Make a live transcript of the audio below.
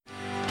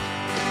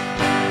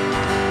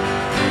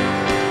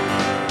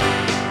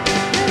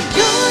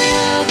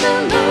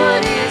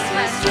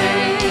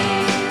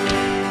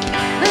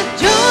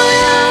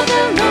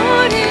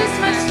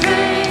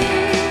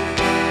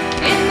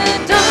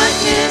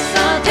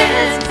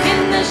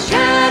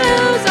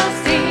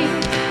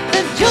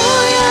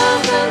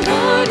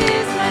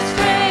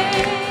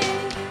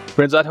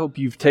Friends, I hope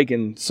you've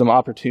taken some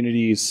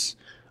opportunities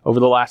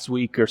over the last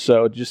week or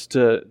so just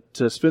to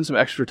spend some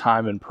extra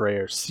time in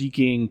prayer,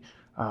 seeking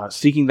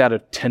that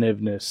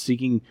attentiveness,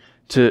 seeking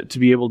to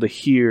be able to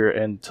hear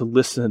and to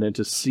listen and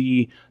to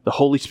see the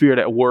Holy Spirit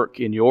at work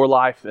in your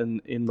life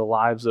and in the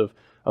lives of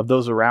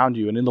those around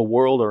you and in the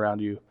world around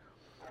you.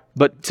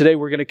 But today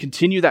we're going to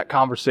continue that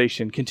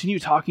conversation, continue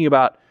talking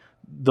about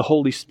the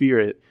Holy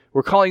Spirit.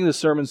 We're calling the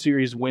sermon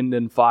series Wind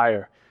and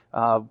Fire,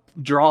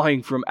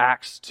 drawing from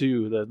Acts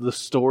 2, the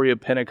story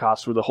of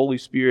Pentecost, where the Holy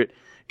Spirit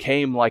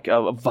came like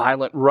a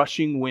violent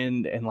rushing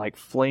wind and like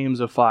flames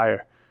of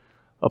fire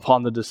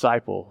upon the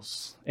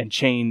disciples and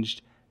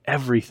changed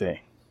everything.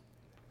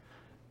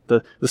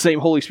 The same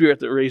Holy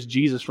Spirit that raised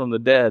Jesus from the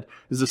dead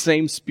is the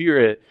same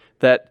Spirit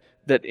that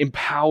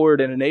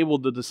empowered and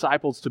enabled the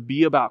disciples to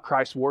be about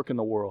Christ's work in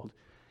the world.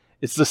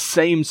 It's the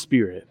same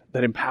Spirit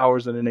that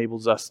empowers and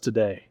enables us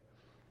today.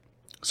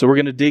 So we're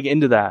going to dig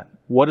into that.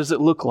 What does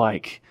it look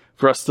like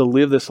for us to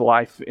live this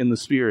life in the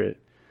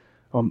Spirit?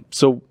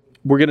 So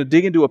we're going to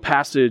dig into a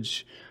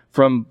passage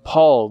from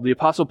Paul, the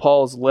Apostle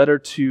Paul's letter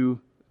to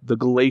the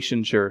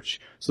Galatian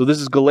church. So this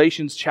is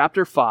Galatians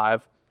chapter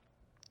 5.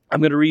 I'm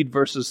going to read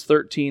verses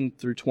 13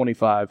 through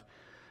 25.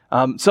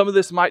 Some of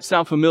this might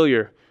sound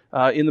familiar.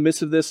 In the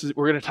midst of this,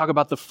 we're going to talk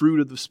about the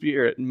fruit of the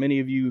Spirit. And many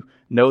of you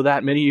know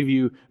that. Many of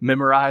you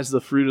memorized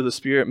the fruit of the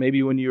Spirit,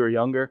 maybe when you were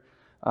younger.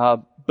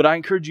 But I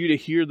encourage you to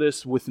hear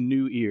this with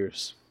new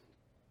ears.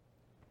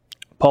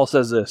 Paul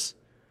says this: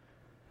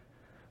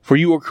 "For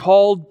you are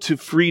called to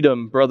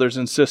freedom, brothers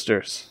and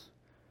sisters.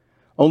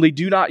 Only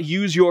do not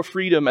use your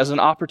freedom as an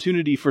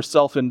opportunity for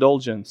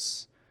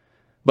self-indulgence,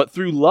 but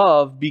through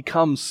love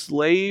become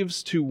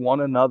slaves to one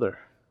another.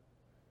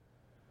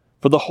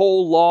 For the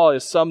whole law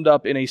is summed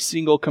up in a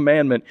single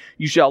commandment: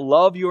 you shall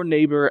love your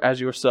neighbor as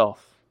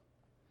yourself.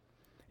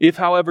 If,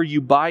 however,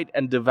 you bite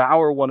and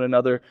devour one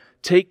another,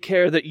 take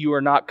care that you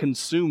are not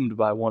consumed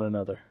by one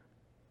another.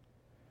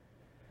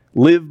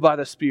 Live by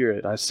the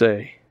Spirit, I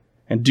say,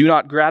 and do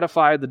not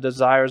gratify the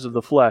desires of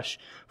the flesh.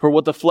 For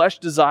what the flesh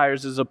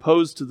desires is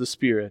opposed to the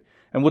Spirit,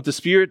 and what the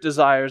Spirit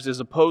desires is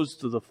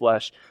opposed to the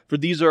flesh. For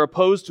these are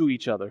opposed to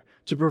each other,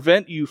 to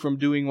prevent you from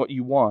doing what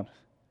you want.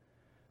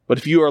 But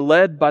if you are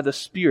led by the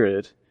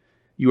Spirit,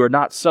 you are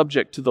not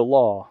subject to the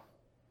law.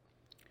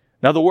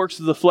 Now the works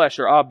of the flesh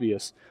are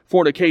obvious: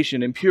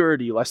 fornication,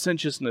 impurity,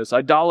 licentiousness,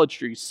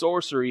 idolatry,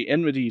 sorcery,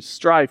 enmity,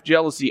 strife,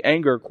 jealousy,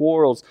 anger,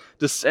 quarrels,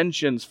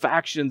 dissensions,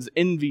 factions,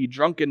 envy,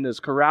 drunkenness,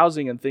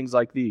 carousing, and things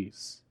like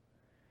these.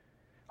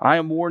 I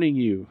am warning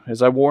you,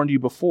 as I warned you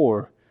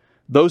before,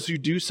 those who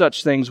do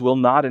such things will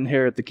not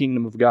inherit the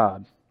kingdom of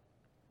God.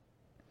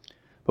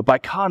 But by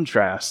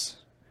contrast,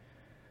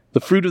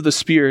 the fruit of the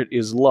Spirit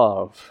is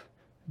love,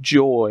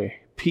 joy,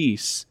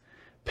 peace,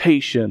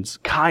 patience,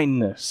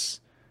 kindness,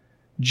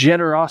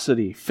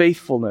 generosity,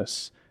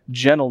 faithfulness,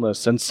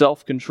 gentleness, and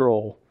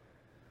self-control.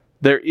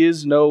 There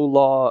is no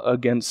law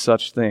against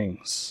such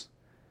things.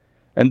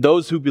 And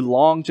those who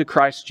belong to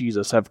Christ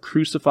Jesus have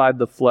crucified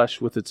the flesh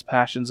with its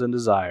passions and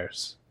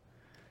desires.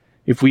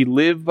 If we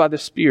live by the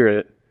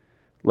Spirit,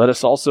 let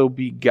us also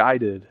be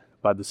guided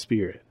by the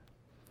Spirit."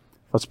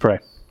 Let's pray.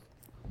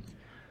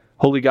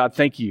 Holy God,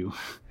 thank you.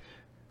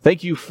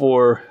 Thank you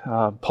for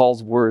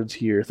Paul's words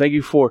here. Thank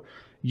you for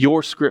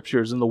your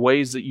scriptures and the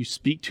ways that you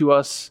speak to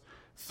us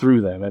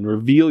through them and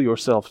reveal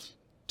yourself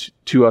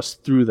to us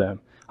through them.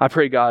 I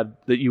pray, God,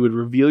 that you would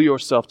reveal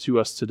yourself to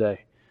us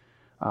today.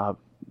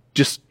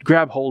 Just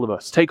grab hold of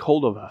us, take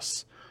hold of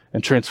us,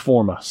 and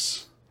transform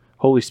us.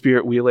 Holy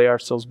Spirit, we lay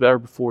ourselves bare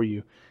before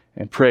you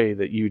and pray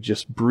that you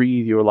just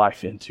breathe your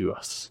life into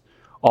us.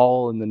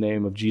 All in the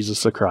name of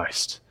Jesus the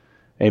Christ.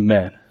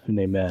 Amen and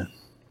amen.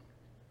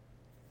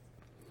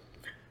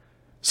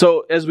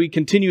 So as we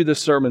continue this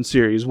sermon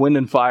series, Wind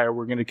and Fire,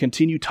 we're going to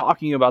continue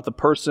talking about the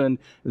person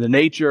and the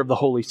nature of the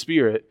Holy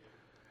Spirit,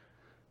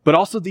 but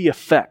also the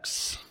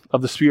effects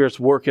of the Spirit's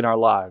work in our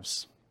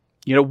lives.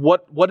 You know,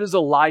 what does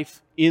a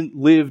life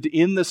lived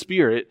in the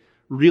Spirit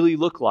really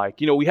look like?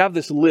 You know, we have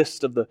this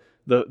list of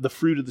the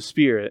fruit of the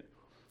Spirit,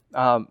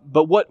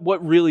 but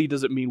what really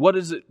does it mean? What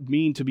does it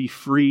mean to be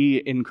free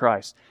in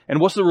Christ? And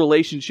what's the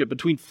relationship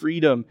between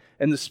freedom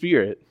and the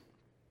Spirit?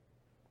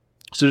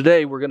 So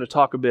today we're going to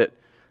talk a bit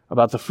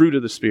about the fruit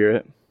of the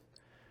Spirit.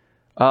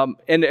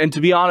 And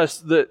to be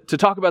honest, to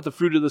talk about the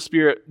fruit of the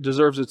Spirit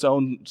deserves its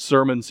own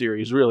sermon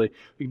series, really.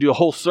 We can do a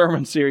whole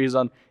sermon series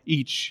on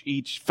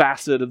each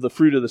facet of the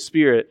fruit of the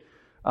Spirit.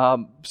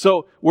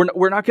 So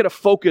we're not going to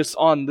focus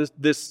on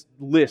this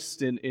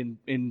list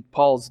in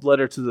Paul's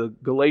letter to the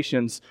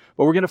Galatians,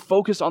 but we're going to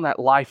focus on that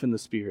life in the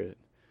Spirit,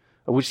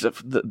 which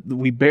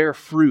we bear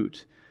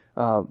fruit.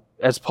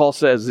 As Paul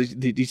says,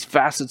 these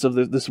facets of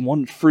this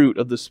one fruit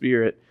of the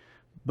Spirit,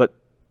 but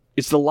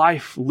it's the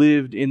life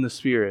lived in the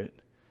Spirit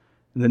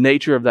and the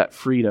nature of that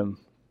freedom.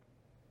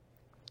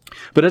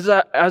 But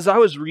as I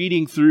was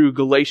reading through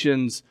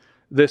Galatians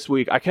this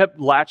week, I kept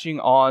latching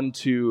on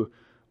to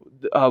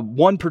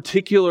one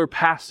particular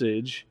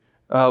passage,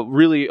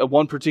 really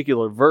one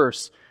particular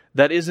verse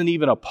that isn't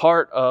even a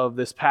part of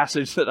this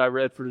passage that I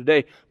read for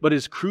today, but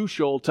is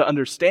crucial to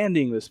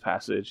understanding this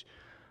passage.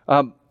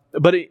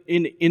 But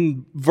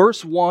in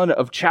verse 1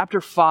 of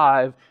chapter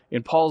 5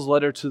 in Paul's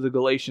letter to the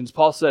Galatians,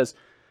 Paul says,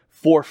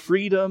 "For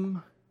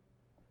freedom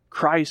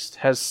Christ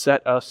has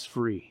set us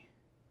free."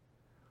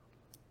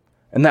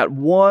 And that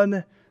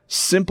one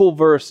simple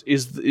verse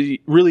is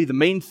really the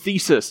main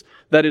thesis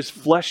that is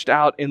fleshed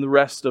out in the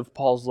rest of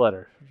Paul's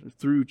letter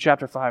through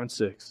chapter 5 and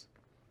 6.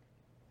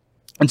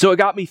 And so it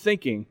got me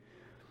thinking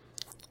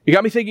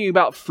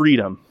about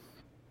freedom,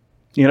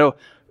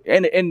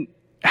 and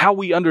how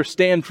we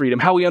understand freedom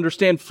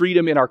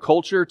in our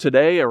culture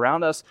today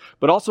around us,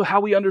 but also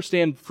how we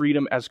understand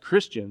freedom as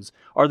Christians.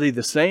 Are they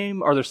the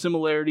same? Are there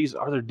similarities?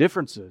 Are there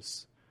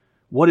differences?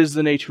 What is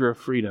the nature of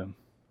freedom?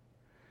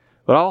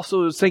 But I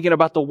also was thinking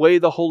about the way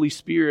the Holy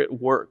Spirit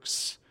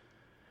works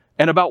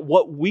and about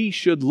what we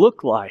should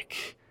look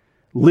like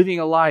living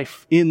a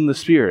life in the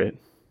Spirit.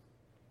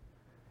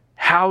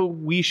 How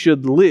we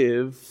should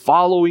live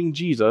following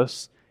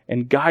Jesus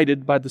and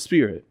guided by the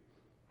Spirit.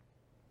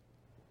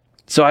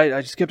 So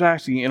I just kept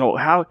asking,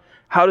 how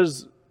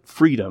does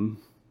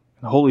freedom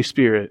and the Holy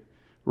Spirit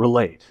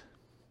relate?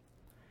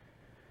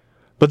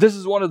 But this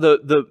is one of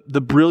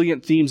the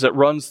brilliant themes that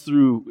runs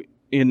through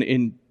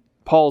in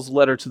Paul's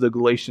letter to the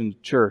Galatian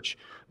church.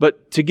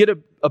 But to get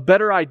a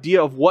better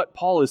idea of what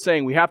Paul is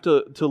saying, we have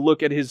to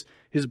look at his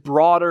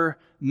broader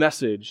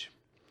message.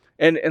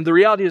 And the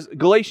reality is,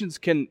 Galatians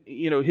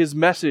his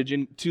message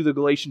to the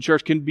Galatian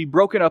church can be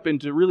broken up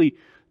into really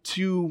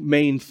two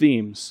main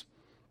themes.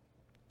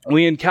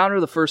 We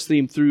encounter the first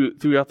theme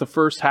throughout the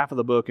first half of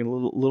the book and a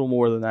little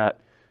more than that.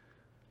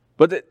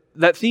 But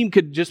that theme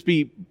could just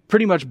be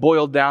pretty much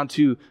boiled down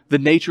to the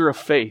nature of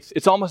faith.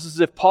 It's almost as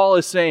if Paul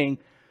is saying,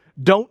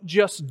 don't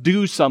just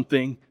do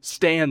something,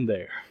 stand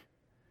there.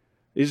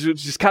 It's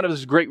just kind of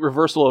this great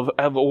reversal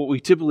of what we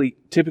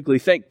typically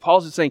think.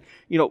 Paul's just saying,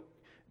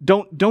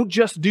 don't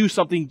just do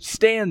something,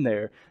 stand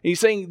there. And he's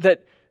saying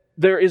that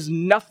there is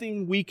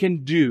nothing we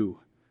can do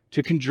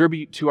to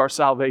contribute to our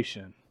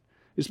salvation.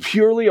 It's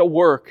purely a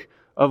work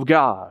of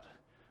God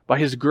by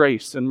His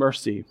grace and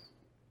mercy.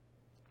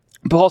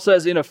 Paul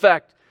says, in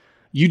effect,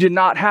 you did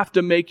not have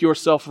to make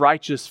yourself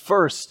righteous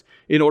first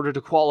in order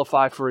to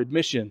qualify for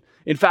admission.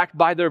 In fact,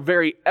 by their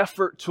very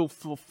effort to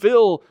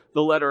fulfill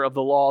the letter of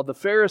the law, the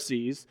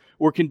Pharisees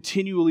were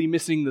continually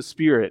missing the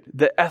Spirit,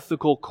 the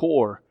ethical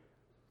core.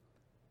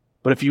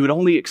 But if you would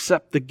only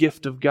accept the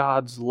gift of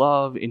God's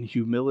love in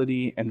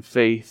humility and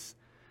faith,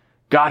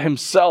 God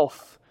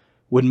Himself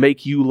would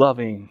make you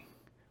loving,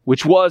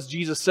 which was,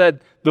 Jesus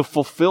said, the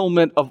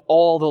fulfillment of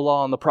all the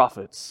law and the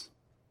prophets.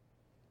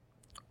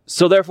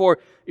 So therefore,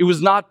 it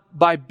was not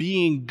by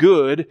being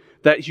good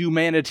that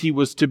humanity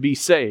was to be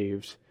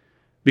saved,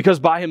 because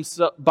by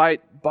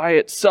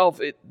itself,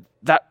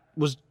 that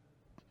was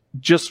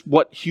just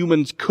what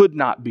humans could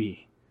not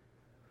be.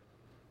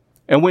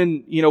 And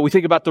when we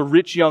think about the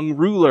rich young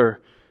ruler,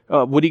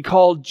 when he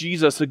called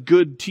Jesus a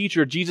good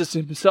teacher, Jesus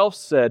Himself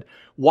said,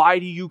 "Why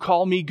do you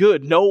call me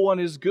good? No one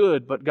is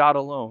good but God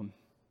alone."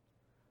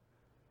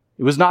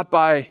 It was not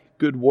by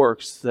good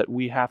works that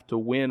we have to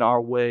win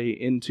our way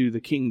into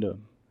the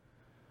kingdom.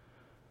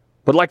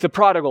 But like the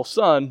prodigal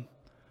son,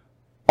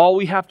 all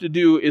we have to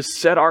do is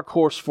set our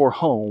course for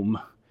home,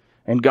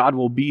 and God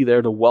will be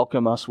there to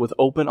welcome us with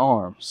open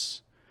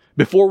arms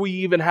before we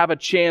even have a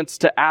chance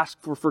to ask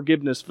for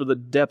forgiveness for the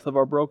depth of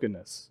our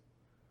brokenness.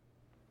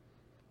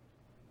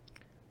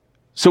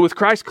 So with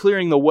Christ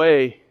clearing the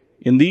way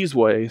in these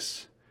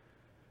ways,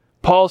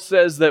 Paul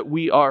says that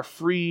we are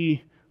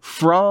free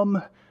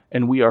from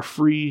and we are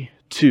free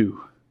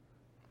to.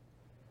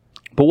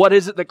 But what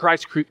is it that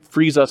Christ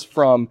frees us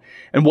from?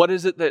 And what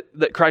is it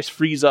that Christ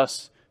frees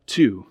us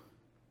to?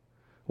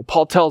 Well,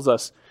 Paul tells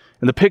us,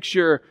 and the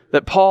picture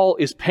that Paul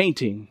is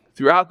painting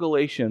throughout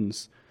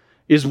Galatians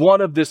is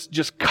one of this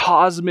just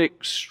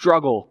cosmic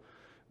struggle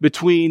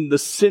between the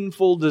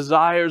sinful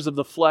desires of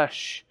the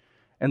flesh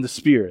and the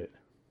Spirit.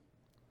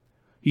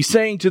 He's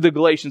saying to the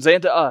Galatians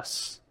and to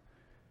us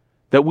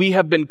that we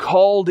have been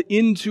called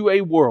into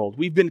a world,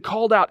 we've been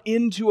called out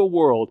into a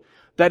world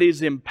that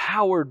is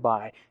empowered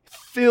by,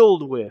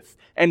 filled with,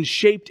 and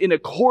shaped in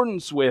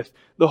accordance with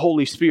the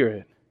Holy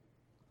Spirit.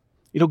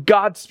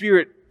 God's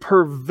Spirit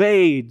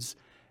pervades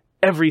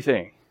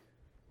everything.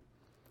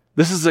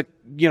 This is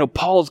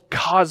Paul's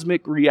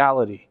cosmic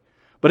reality.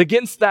 But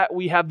against that,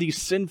 we have these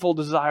sinful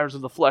desires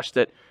of the flesh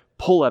that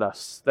pull at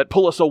us, that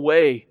pull us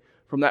away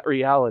from that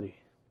reality.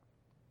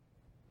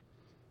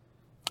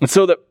 And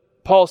so that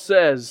Paul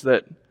says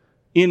that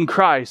in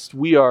Christ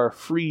we are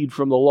freed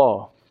from the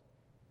law.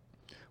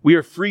 We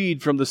are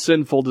freed from the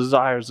sinful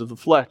desires of the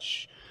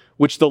flesh,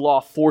 which the law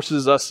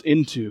forces us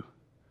into.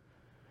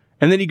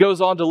 And then he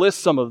goes on to list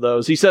some of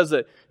those. He says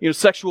that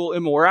sexual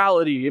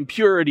immorality,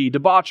 impurity,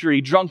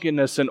 debauchery,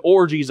 drunkenness, and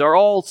orgies are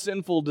all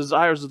sinful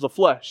desires of the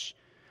flesh,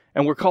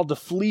 and we're called to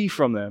flee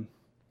from them.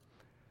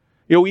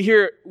 We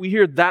hear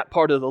that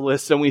part of the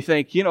list, and we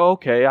think,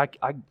 okay,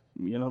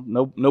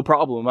 no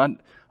problem.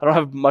 I don't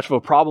have much of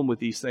a problem with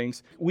these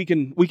things. We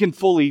can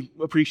fully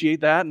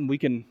appreciate that, and we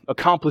can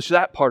accomplish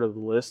that part of the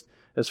list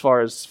as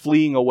far as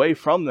fleeing away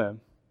from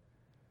them.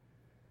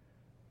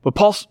 But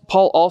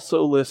Paul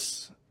also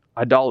lists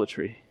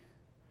idolatry,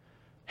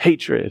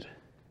 hatred,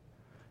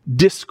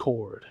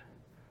 discord,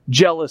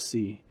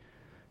 jealousy,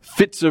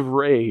 fits of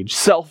rage,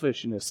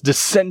 selfishness,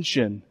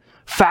 dissension,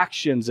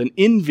 factions, and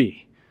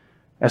envy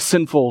as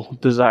sinful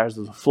desires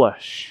of the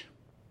flesh.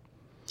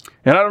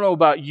 And I don't know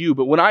about you,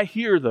 but when I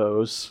hear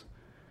those,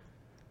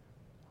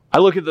 I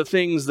look at the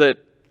things that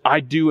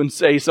I do and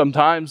say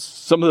sometimes,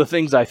 some of the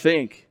things I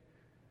think.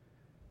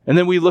 And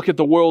then we look at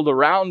the world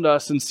around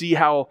us and see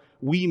how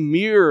we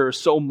mirror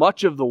so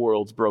much of the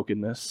world's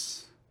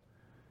brokenness.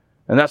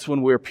 And that's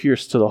when we're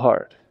pierced to the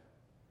heart.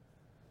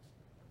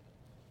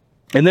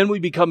 And then we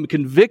become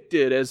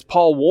convicted, as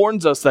Paul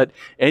warns us, that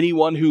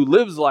anyone who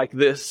lives like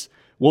this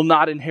will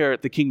not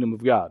inherit the kingdom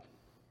of God.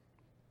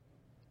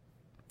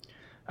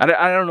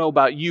 I don't know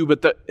about you,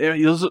 but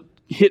those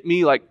hit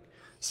me like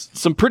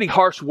some pretty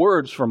harsh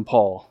words from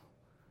Paul.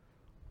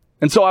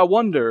 And so I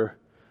wonder,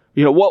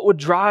 what would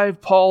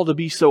drive Paul to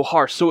be so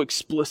harsh, so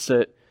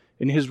explicit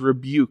in his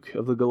rebuke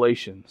of the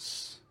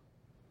Galatians?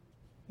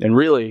 And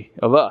really,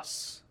 of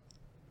us.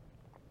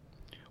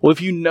 Well,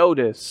 if you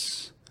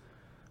notice,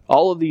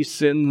 all of these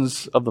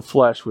sins of the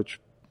flesh, which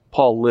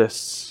Paul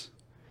lists,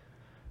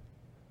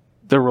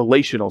 they're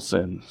relational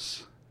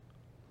sins.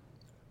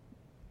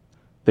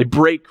 They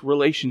break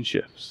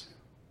relationships.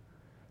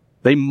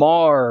 They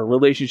mar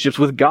relationships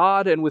with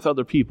God and with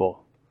other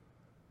people.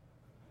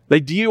 They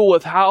deal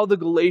with how the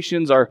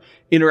Galatians are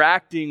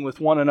interacting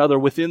with one another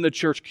within the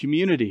church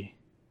community.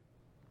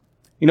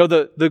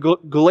 The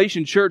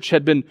Galatian church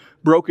had been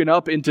broken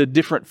up into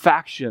different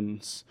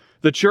factions.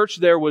 The church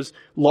there was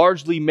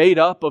largely made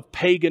up of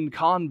pagan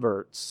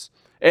converts.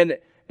 And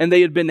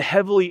they had been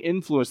heavily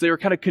influenced. They were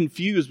kind of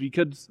confused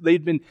because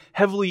they'd been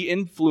heavily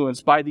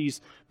influenced by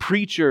these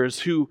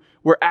preachers who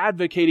were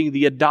advocating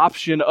the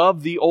adoption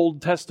of the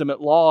Old Testament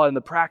law and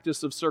the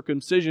practice of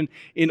circumcision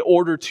in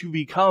order to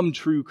become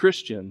true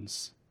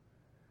Christians.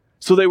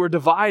 So they were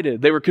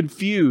divided. They were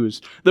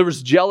confused. There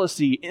was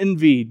jealousy,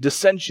 envy,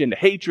 dissension,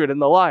 hatred,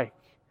 and the like.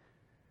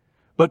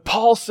 But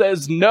Paul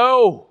says,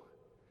 no.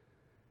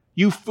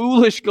 You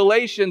foolish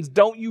Galatians,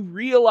 don't you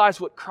realize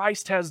what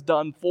Christ has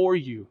done for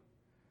you?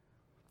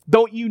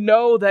 Don't you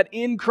know that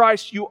in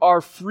Christ you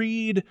are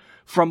freed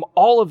from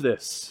all of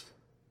this,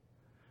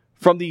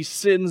 from these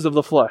sins of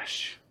the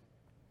flesh?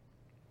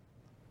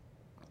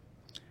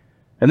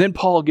 And then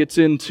Paul gets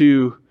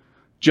into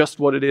just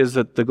what it is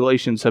that the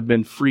Galatians have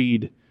been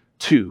freed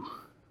to.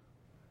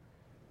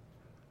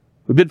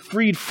 We've been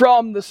freed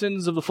from the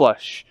sins of the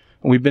flesh,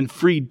 and we've been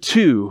freed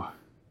to.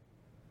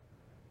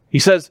 He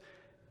says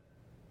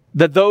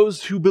that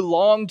those who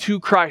belong to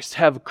Christ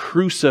have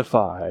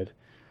crucified.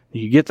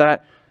 You get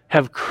that?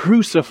 Have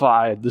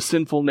crucified the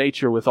sinful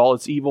nature with all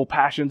its evil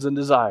passions and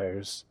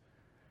desires.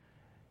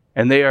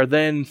 And they are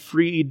then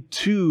freed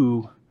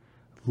to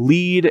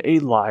lead a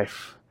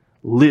life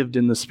lived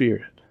in the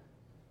Spirit.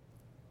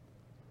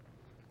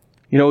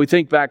 We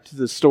think back to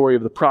the story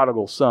of the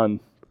prodigal son.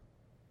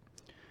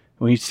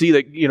 When you see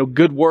that,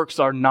 good works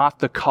are not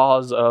the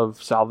cause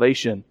of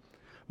salvation.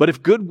 But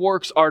if good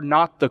works are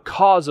not the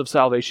cause of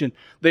salvation,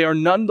 they are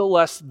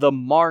nonetheless the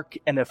mark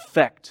and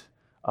effect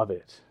of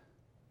it.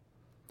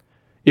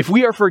 If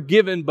we are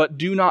forgiven but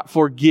do not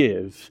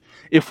forgive,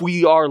 if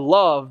we are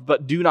loved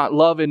but do not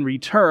love in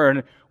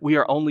return, we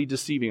are only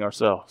deceiving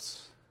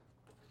ourselves.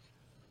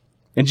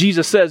 And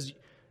Jesus says,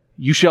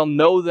 you shall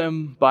know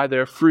them by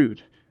their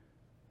fruit.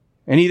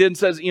 And he then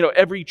says,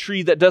 every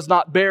tree that does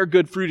not bear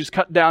good fruit is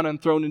cut down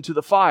and thrown into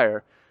the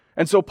fire.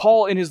 And so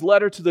Paul, in his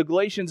letter to the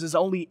Galatians, is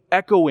only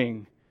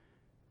echoing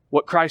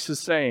what Christ is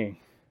saying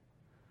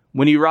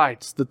when he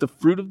writes that the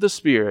fruit of the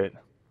Spirit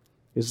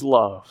is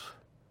love,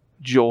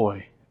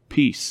 joy,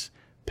 peace,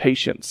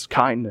 patience,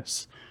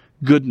 kindness,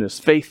 goodness,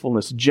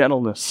 faithfulness,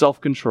 gentleness,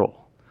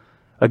 self-control.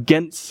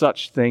 Against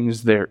such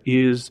things there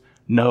is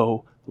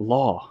no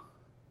law.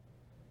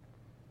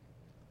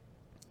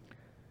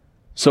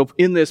 So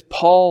in this,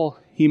 Paul,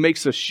 he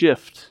makes a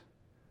shift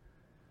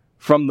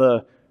from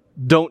the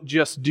don't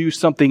just do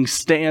something,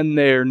 stand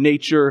there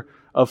nature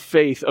of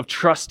faith, of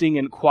trusting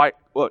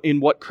in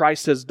what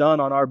Christ has done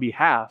on our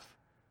behalf,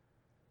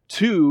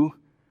 to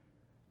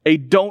a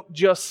don't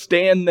just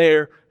stand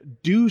there,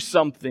 do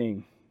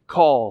something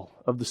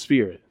call of the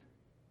Spirit.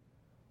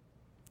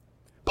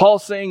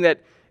 Paul's saying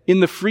that in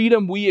the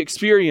freedom we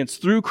experience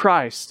through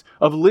Christ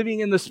of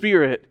living in the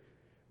Spirit,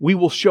 we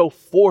will show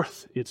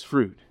forth its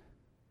fruit.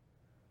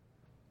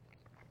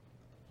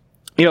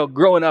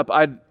 Growing up,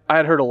 I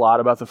had heard a lot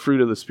about the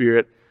fruit of the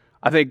Spirit.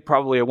 I think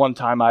probably at one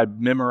time I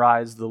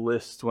memorized the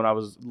list when I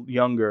was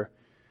younger.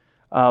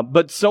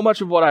 But so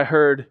much of what I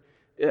heard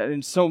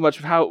and so much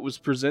of how it was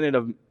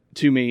presented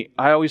to me,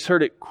 I always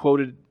heard it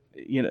quoted,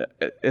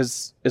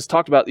 as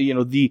talked about,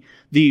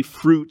 the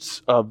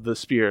fruits of the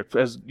Spirit,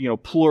 as,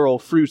 plural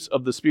fruits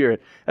of the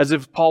Spirit, as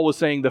if Paul was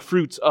saying the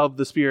fruits of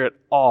the Spirit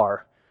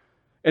are.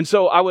 And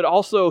so I would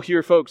also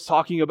hear folks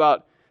talking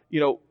about,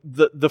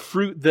 the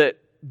fruit that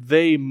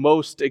they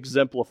most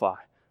exemplify,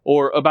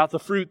 or about the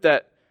fruit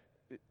that,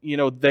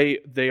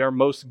 they are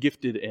most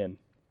gifted in.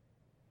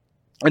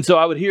 And so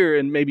I would hear,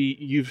 and maybe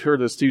you've heard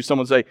this too,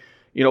 someone say,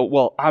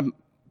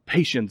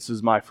 patience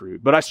is my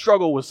fruit, but I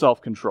struggle with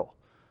self-control,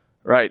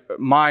 right?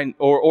 Mine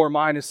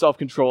is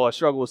self-control. I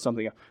struggle with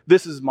something else.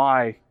 This is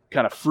my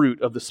kind of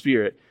fruit of the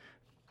Spirit.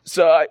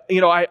 So,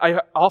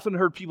 I often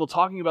heard people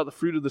talking about the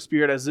fruit of the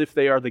Spirit as if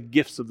they are the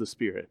gifts of the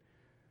Spirit.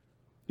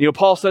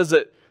 Paul says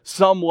that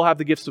some will have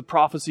the gifts of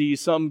prophecy,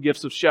 some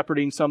gifts of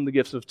shepherding, some the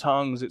gifts of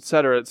tongues,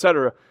 etc.,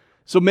 etc.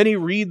 So many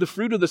read the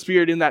fruit of the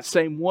Spirit in that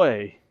same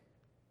way.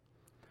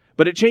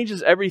 But it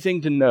changes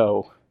everything to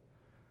know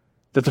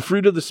that the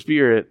fruit of the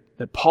Spirit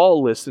that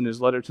Paul lists in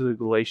his letter to the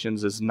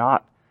Galatians is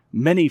not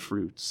many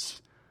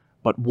fruits,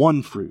 but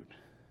one fruit.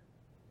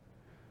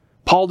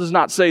 Paul does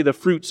not say the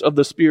fruits of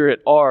the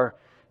Spirit are,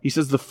 he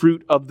says the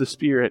fruit of the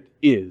Spirit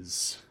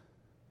is.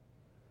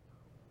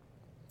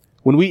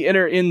 When we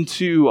enter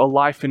into a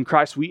life in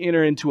Christ, we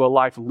enter into a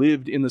life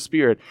lived in the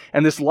Spirit.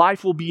 And this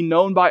life will be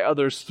known by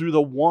others through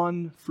the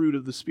one fruit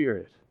of the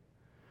Spirit.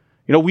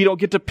 We don't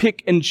get to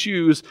pick and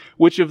choose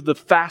which of the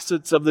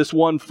facets of this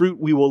one fruit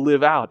we will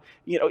live out.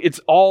 It's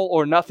all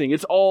or nothing.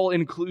 It's all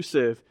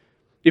inclusive.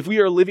 If we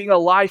are living a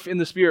life in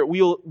the Spirit,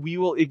 we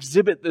will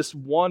exhibit this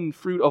one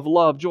fruit of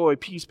love, joy,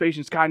 peace,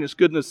 patience, kindness,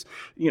 goodness,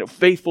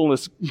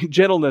 faithfulness,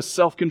 gentleness,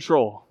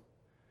 self-control.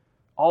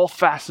 All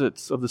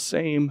facets of the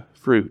same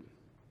fruit.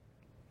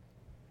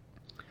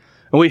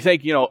 And we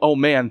think, oh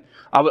man,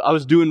 I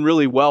was doing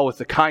really well with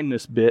the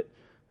kindness bit.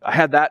 I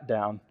had that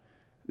down.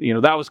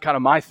 That was kind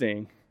of my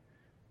thing.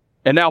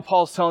 And now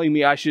Paul's telling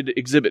me I should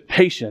exhibit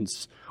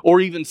patience or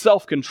even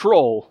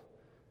self-control.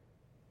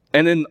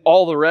 And then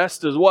all the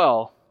rest as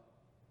well.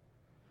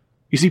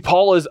 You see,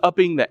 Paul is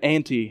upping the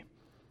ante.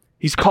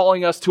 He's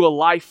calling us to a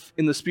life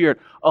in the Spirit,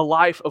 a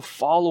life of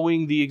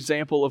following the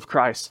example of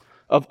Christ,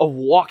 of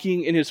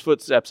walking in His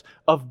footsteps,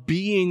 of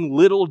being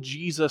little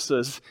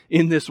Jesuses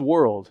in this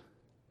world.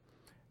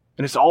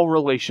 And it's all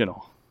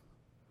relational.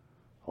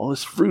 All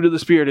this fruit of the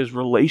Spirit is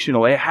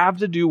relational. It have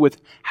to do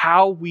with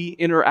how we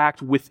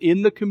interact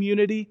within the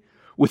community,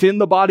 within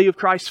the body of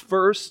Christ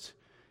first,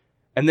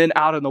 and then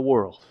out in the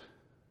world.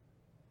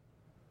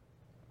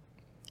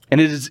 And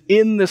it is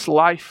in this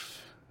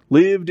life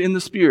lived in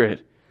the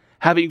Spirit,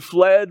 having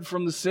fled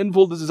from the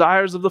sinful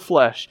desires of the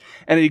flesh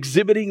and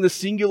exhibiting the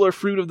singular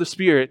fruit of the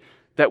Spirit,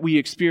 that we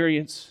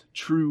experience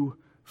true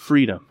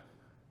freedom.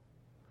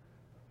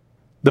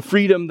 The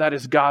freedom that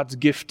is God's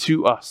gift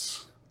to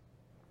us.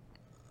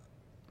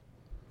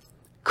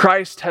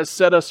 Christ has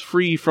set us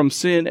free from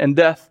sin and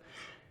death,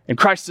 and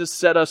Christ has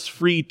set us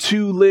free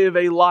to live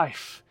a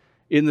life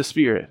in the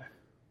Spirit.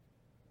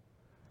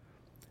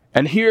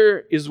 And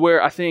here is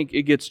where I think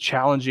it gets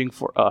challenging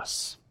for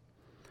us.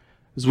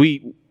 As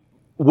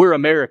we're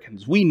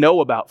Americans. We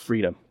know about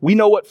freedom. We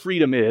know what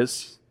freedom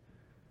is.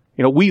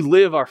 We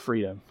live our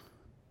freedom.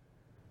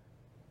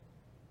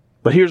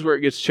 But here's where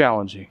it gets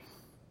challenging.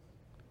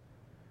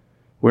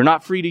 We're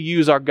not free to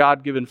use our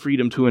God-given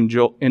freedom to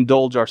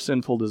indulge our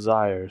sinful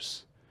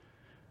desires.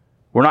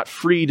 We're not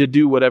free to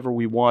do whatever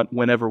we want,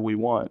 whenever we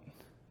want.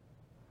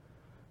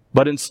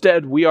 But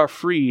instead, we are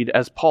freed,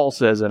 as Paul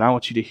says, and I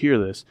want you to hear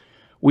this,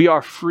 we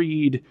are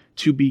freed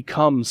to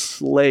become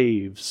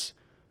slaves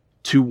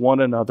to one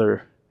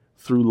another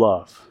through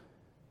love.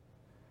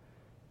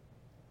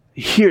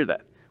 Hear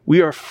that.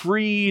 We are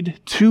freed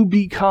to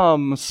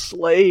become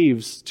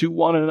slaves to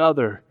one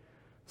another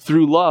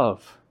through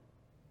love.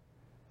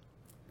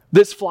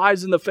 This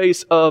flies in the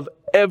face of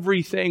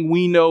everything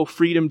we know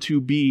freedom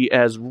to be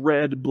as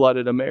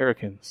red-blooded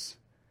Americans.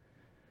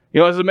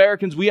 As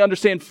Americans, we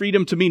understand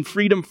freedom to mean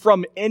freedom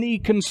from any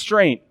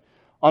constraint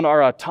on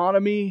our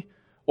autonomy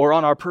or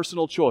on our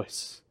personal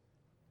choice.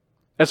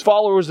 As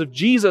followers of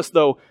Jesus,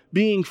 though,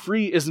 being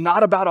free is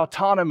not about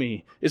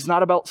autonomy. It's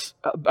not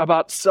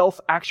about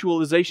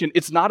self-actualization.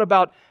 It's not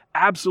about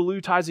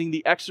absolutizing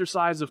the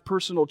exercise of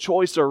personal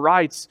choice or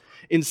rights.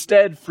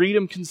 Instead,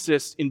 freedom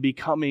consists in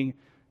becoming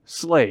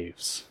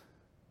slaves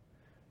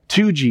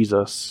to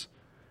Jesus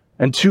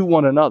and to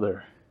one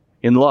another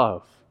in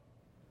love.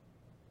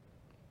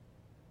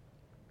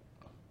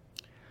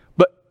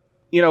 But,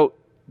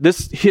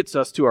 this hits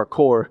us to our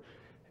core.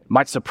 It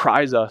might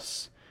surprise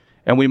us,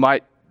 and we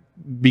might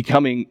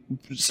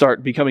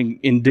start becoming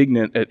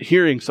indignant at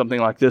hearing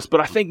something like this. But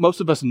I think most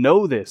of us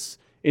know this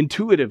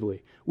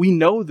intuitively. We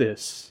know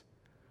this.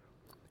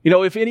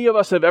 If any of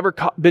us have ever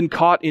been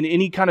caught in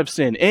any kind of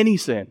sin, any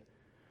sin,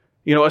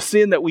 a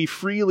sin that we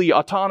freely,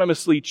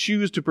 autonomously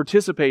choose to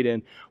participate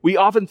in, we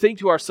often think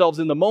to ourselves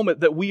in the moment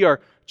that we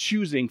are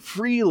choosing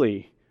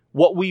freely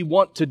what we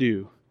want to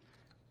do.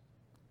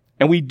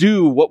 And we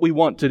do what we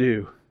want to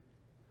do.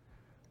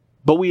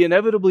 But we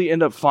inevitably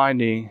end up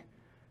finding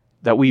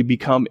that we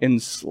become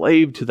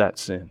enslaved to that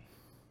sin.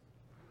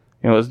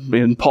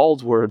 In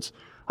Paul's words,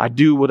 I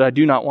do what I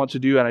do not want to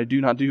do, and I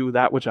do not do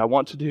that which I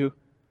want to do.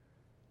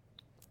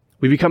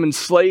 We become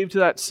enslaved to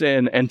that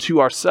sin and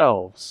to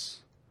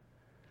ourselves.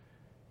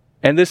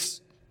 And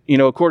this,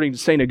 according to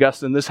St.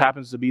 Augustine, this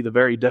happens to be the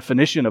very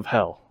definition of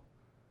hell.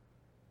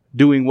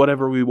 Doing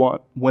whatever we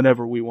want,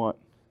 whenever we want.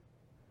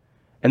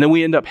 And then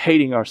we end up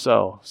hating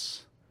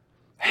ourselves,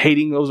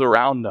 hating those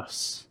around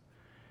us,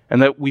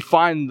 and that we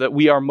find that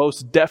we are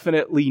most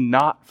definitely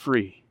not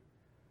free.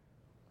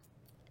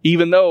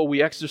 Even though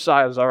we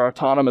exercise our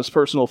autonomous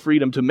personal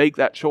freedom to make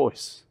that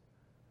choice.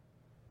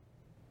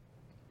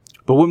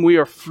 But when we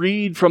are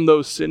freed from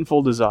those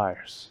sinful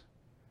desires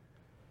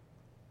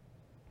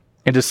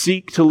and to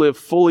seek to live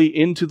fully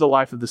into the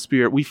life of the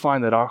Spirit, we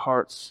find that our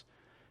hearts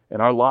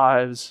and our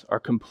lives are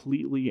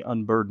completely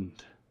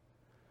unburdened,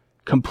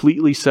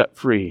 completely set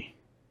free.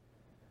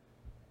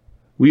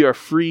 We are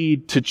free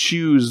to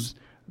choose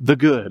the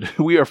good.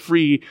 We are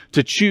free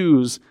to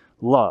choose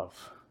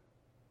love.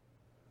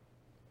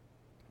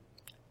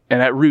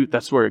 And at root,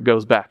 that's where it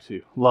goes back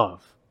to,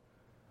 love.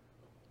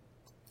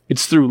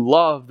 It's through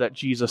love that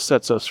Jesus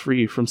sets us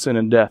free from sin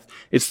and death.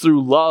 It's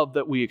through love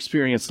that we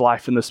experience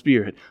life in the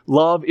Spirit.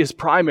 Love is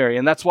primary,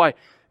 and that's why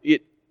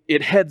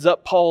it heads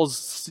up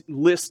Paul's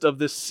list of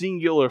this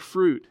singular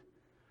fruit.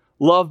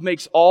 Love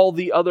makes all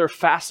the other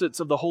facets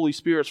of the Holy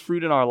Spirit's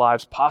fruit in our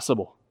lives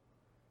possible.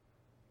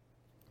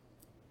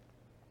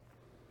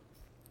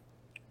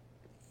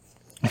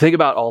 Think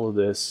about all of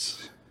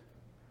this.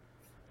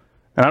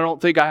 And I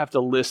don't think I have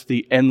to list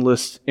the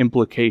endless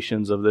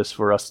implications of this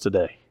for us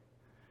today.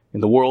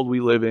 In the world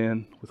we live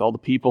in, with all the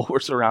people we're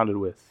surrounded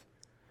with.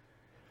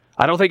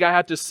 I don't think I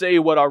have to say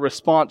what our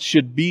response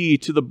should be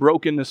to the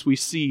brokenness we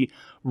see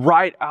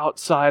right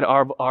outside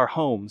our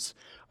homes.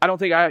 I don't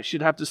think I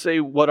should have to say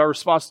what our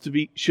response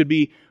should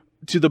be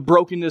to the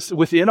brokenness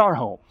within our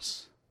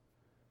homes.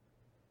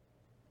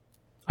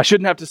 I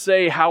shouldn't have to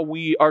say how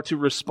we are to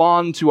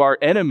respond to our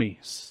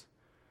enemies.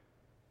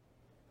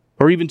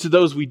 Or even to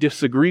those we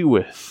disagree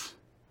with.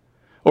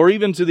 Or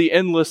even to the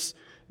endless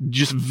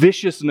just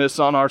viciousness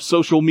on our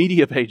social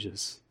media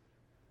pages.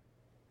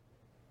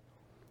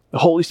 The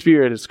Holy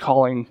Spirit is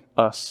calling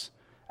us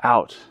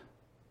out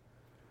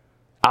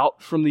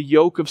from the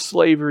yoke of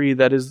slavery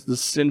that is the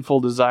sinful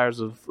desires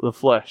of the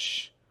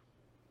flesh.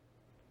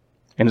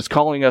 And it's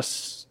calling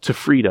us to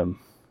freedom.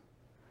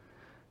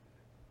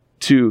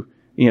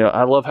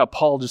 I love how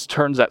Paul just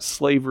turns that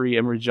slavery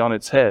image on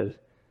its head.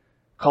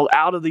 Called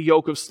out of the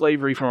yoke of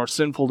slavery from our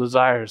sinful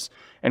desires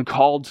and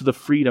called to the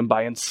freedom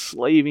by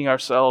enslaving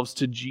ourselves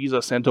to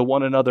Jesus and to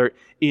one another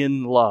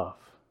in love.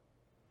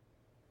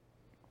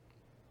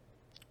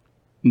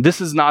 This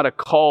is not a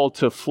call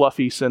to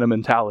fluffy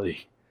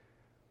sentimentality.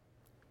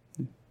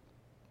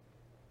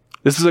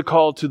 This is a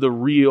call to the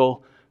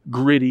real,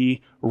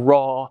 gritty,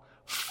 raw,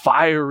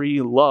 fiery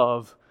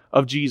love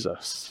of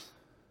Jesus.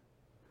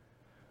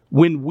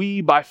 When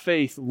we, by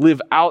faith,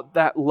 live out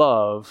that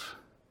love,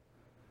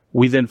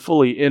 we then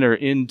fully enter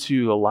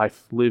into a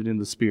life lived in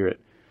the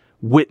Spirit,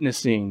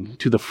 witnessing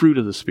to the fruit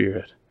of the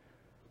Spirit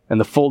and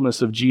the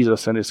fullness of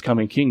Jesus and His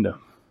coming kingdom.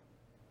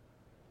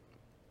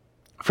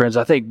 Friends,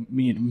 I think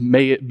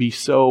may it be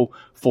so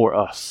for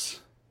us.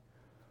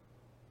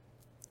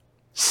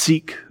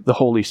 Seek the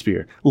Holy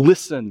Spirit.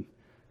 Listen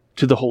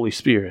to the Holy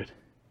Spirit.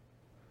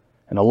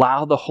 And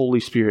allow the Holy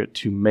Spirit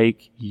to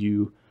make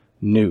you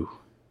new.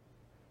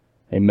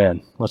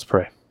 Amen. Let's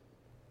pray.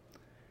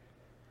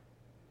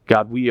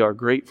 God, we are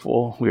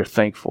grateful, we are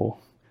thankful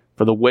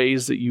for the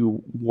ways that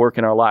you work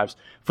in our lives,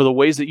 for the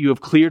ways that you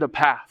have cleared a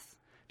path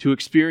to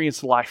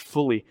experience life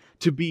fully,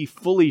 to be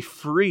fully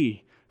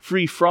free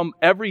from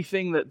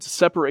everything that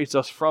separates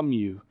us from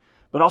you,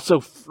 but also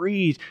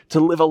free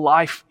to live a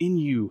life in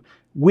you,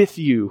 with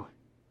you,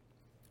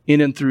 in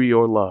and through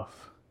your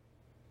love.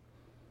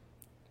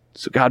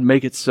 So God,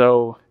 make it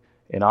so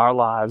in our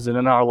lives and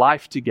in our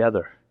life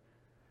together.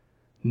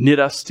 Knit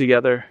us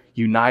together,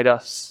 unite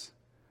us,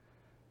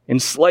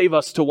 enslave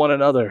us to one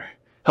another.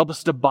 Help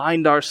us to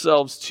bind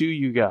ourselves to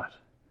you, God,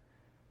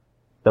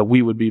 that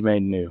we would be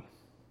made new.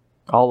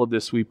 All of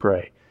this we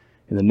pray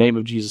in the name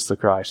of Jesus the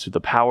Christ, through the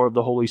power of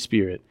the Holy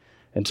Spirit,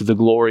 and to the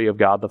glory of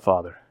God the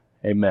Father.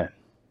 Amen.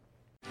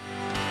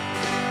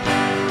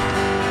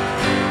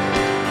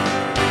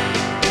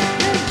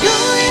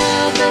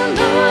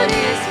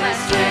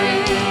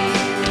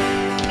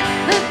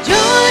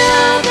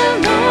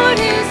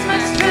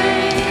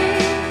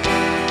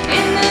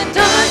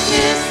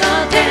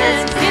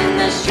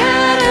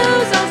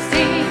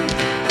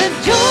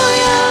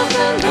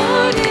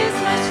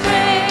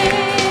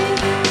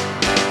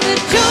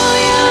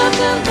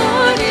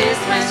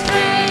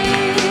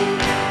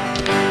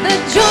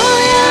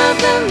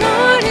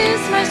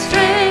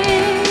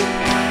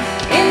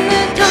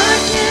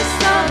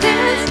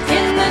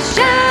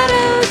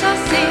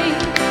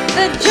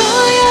 The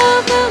joy of